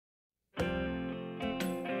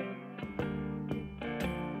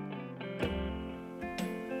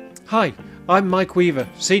Hi, I'm Mike Weaver,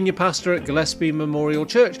 Senior Pastor at Gillespie Memorial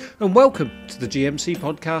Church, and welcome to the GMC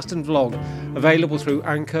podcast and vlog, available through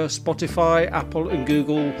Anchor, Spotify, Apple and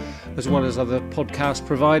Google, as well as other podcast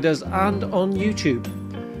providers, and on YouTube.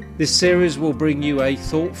 This series will bring you a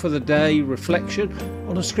thought for the day reflection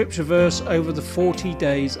on a scripture verse over the 40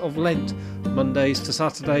 days of Lent, Mondays to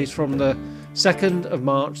Saturdays from the 2nd of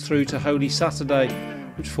March through to Holy Saturday,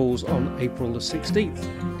 which falls on April the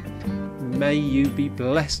 16th. May you be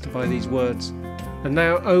blessed by these words. And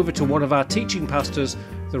now over to one of our teaching pastors,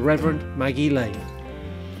 the Reverend Maggie Lane.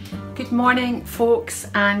 Good morning, folks,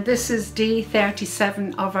 and this is day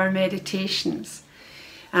 37 of our meditations.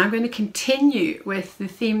 And I'm going to continue with the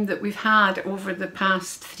theme that we've had over the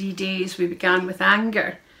past 3 days. We began with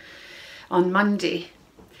anger on Monday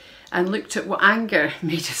and looked at what anger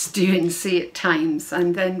made us do and say at times,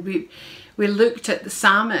 and then we looked at the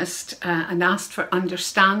psalmist and asked for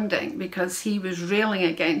understanding because he was railing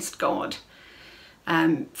against God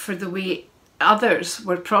for the way others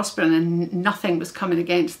were prospering and nothing was coming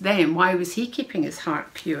against them. Why was he keeping his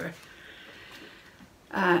heart pure?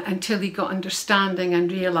 Until he got understanding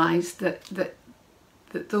and realised that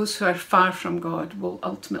those who are far from God will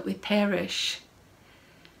ultimately perish.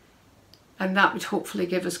 And that would hopefully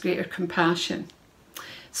give us greater compassion.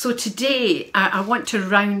 So today I want to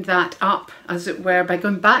round that up, as it were, by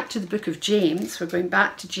going back to the book of James. We're going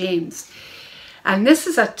back to James. And this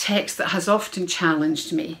is a text that has often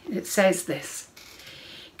challenged me. It says this: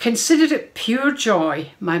 "Consider it pure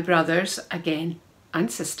joy, my brothers," again, and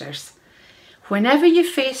sisters, "whenever you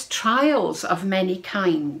face trials of many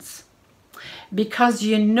kinds, because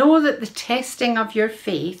you know that the testing of your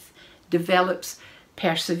faith develops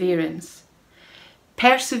perseverance.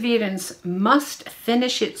 Perseverance must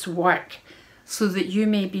finish its work so that you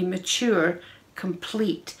may be mature,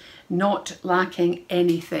 complete, not lacking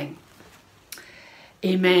anything."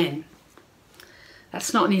 Amen.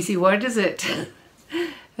 That's not an easy word, is it?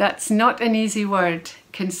 That's not an easy word.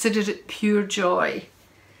 Consider it pure joy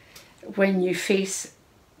when you face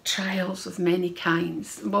trials of many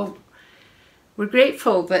kinds. Well, we're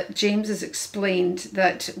grateful that James has explained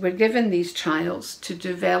that we're given these trials to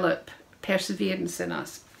develop perseverance in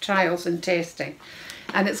us, trials and testing,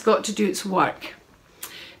 and it's got to do its work,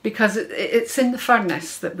 because it's in the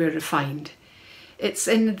furnace that we're refined. It's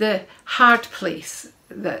in the hard place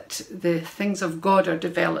that the things of God are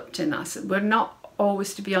developed in us. We're not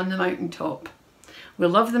always to be on the mountaintop. We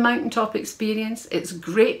love the mountaintop experience. It's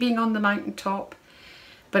great being on the mountaintop,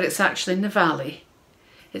 but it's actually in the valley.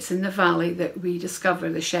 It's in the valley that we discover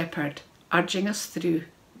the shepherd urging us through,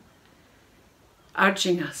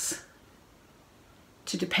 urging us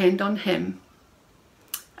to depend on him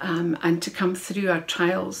and to come through our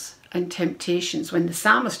trials and temptations. When the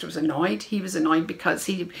psalmist was annoyed, he was annoyed because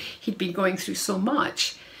he'd been going through so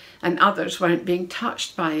much and others weren't being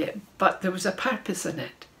touched by it, but there was a purpose in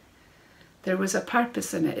it. There was a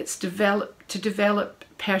purpose in it. It's to develop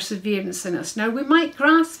perseverance in us. Now, we might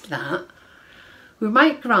grasp that. We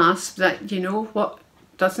might grasp that, you know, what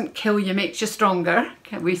doesn't kill you makes you stronger.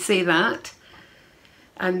 Can we say that?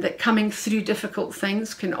 And that coming through difficult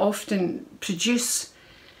things can often produce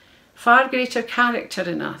far greater character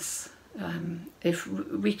in us. If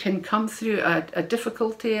we can come through a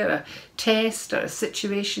difficulty or a test or a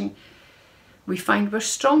situation, we find we're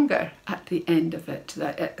stronger at the end of it.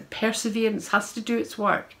 That perseverance has to do its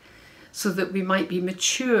work so that we might be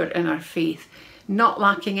mature in our faith, not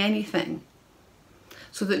lacking anything,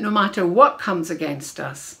 so that no matter what comes against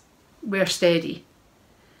us, we're steady.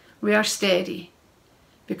 We are steady.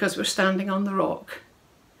 Because we're standing on the rock.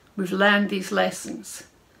 We've learned these lessons.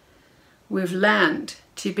 We've learned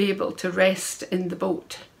to be able to rest in the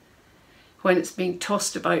boat when it's being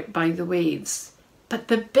tossed about by the waves. But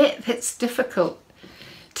the bit that's difficult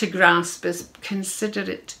to grasp is consider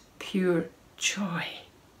it pure joy.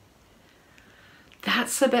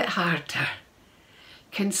 That's a bit harder.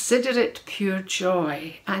 Consider it pure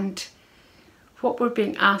joy. And what we're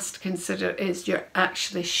being asked to consider is you're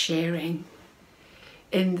actually sharing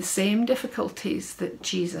in the same difficulties that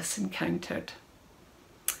Jesus encountered.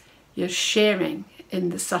 You're sharing in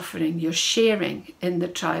the suffering, you're sharing in the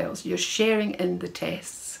trials, you're sharing in the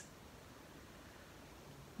tests,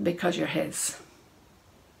 because you're his.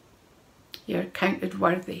 You're counted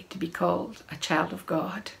worthy to be called a child of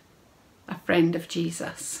God, a friend of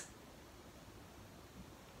Jesus.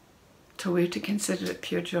 So we're to consider it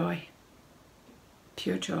pure joy.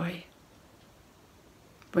 Pure joy.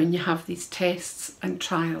 When you have these tests and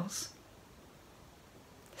trials,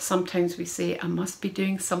 sometimes we say, I must be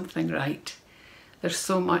doing something right. There's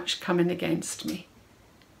so much coming against me.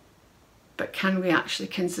 but can we actually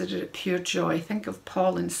consider it pure joy? Think of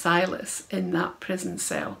Paul and Silas in that prison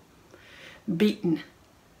cell, beaten,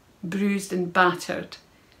 bruised and battered,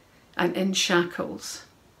 and in shackles.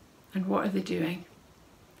 And what are they doing?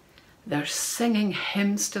 They're singing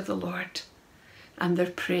hymns to the Lord, and they're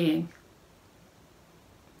praying.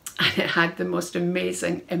 And it had the most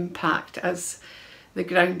amazing impact as the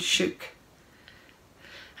ground shook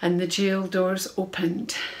and the jail doors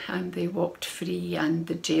opened and they walked free, and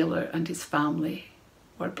the jailer and his family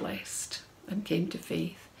were blessed and came to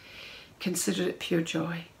faith. Consider it pure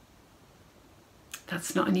joy.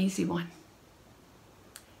 That's not an easy one.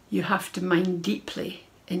 You have to mine deeply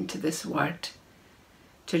into this word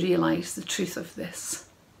to realise the truth of this.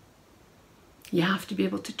 You have to be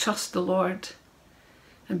able to trust the Lord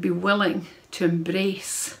and be willing to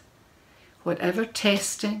embrace whatever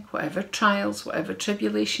testing, whatever trials, whatever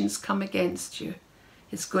tribulations come against you.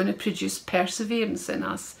 It's going to produce perseverance in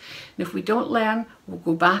us. And if we don't learn, we'll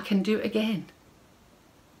go back and do it again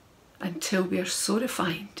until we are so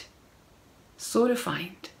refined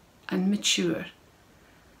and mature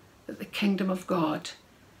that the kingdom of God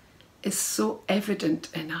is so evident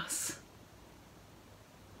in us.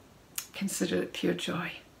 Consider it pure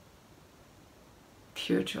joy.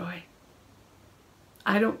 Pure joy.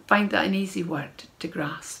 I don't find that an easy word to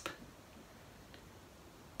grasp,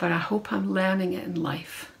 but I hope I'm learning it in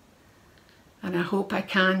life, and I hope I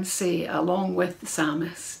can say, along with the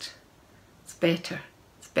psalmist, it's better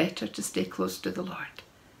to stay close to the Lord,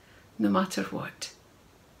 no matter what.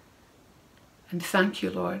 And thank you,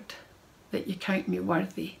 Lord, that you count me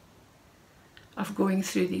worthy of going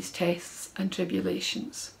through these tests and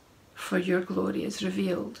tribulations, for your glory is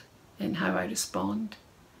revealed in how I respond.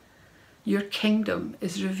 Your kingdom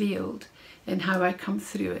is revealed in how I come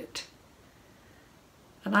through it.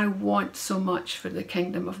 And I want so much for the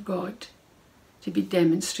kingdom of God to be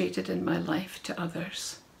demonstrated in my life to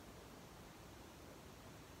others.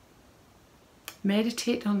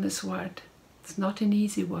 Meditate on this word. It's not an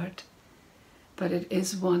easy word, but it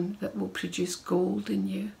is one that will produce gold in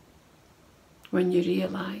you when you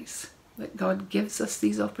realise that God gives us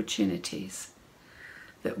these opportunities,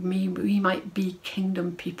 that we might be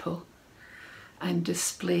kingdom people and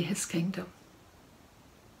display his kingdom.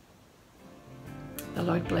 The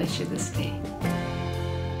Lord bless you this day.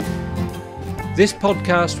 This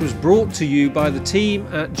podcast was brought to you by the team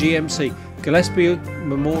at GMC, Gillespie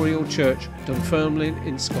Memorial Church, Dunfermline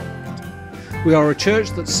in Scotland. We are a church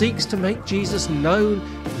that seeks to make Jesus known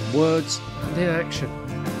in words and in action.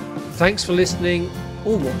 Thanks for listening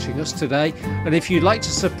or watching us today, and if you'd like to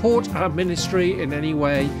support our ministry in any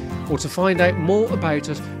way or to find out more about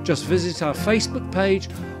us, just visit our Facebook page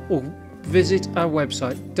or visit our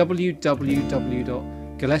website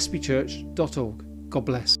www.gillespiechurch.org. God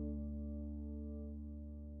bless.